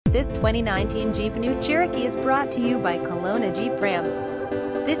This 2019 Jeep New Cherokee is brought to you by Kelowna Jeep Ram.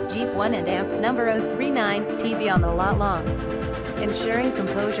 This Jeep won an AMP number 039 TB on the lot long, ensuring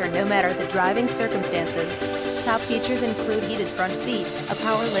composure no matter the driving circumstances. Top features include heated front seats, a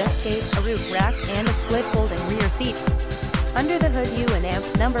power liftgate, a roof rack, and a split folding rear seat. Under the hood you an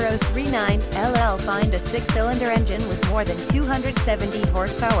AMP number 039 LL find a 6-cylinder engine with more than 270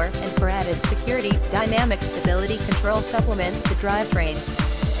 horsepower, and for added security, dynamic stability control supplements the drivetrain.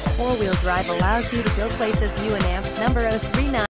 4-wheel drive allows you to go places you an AMP number 039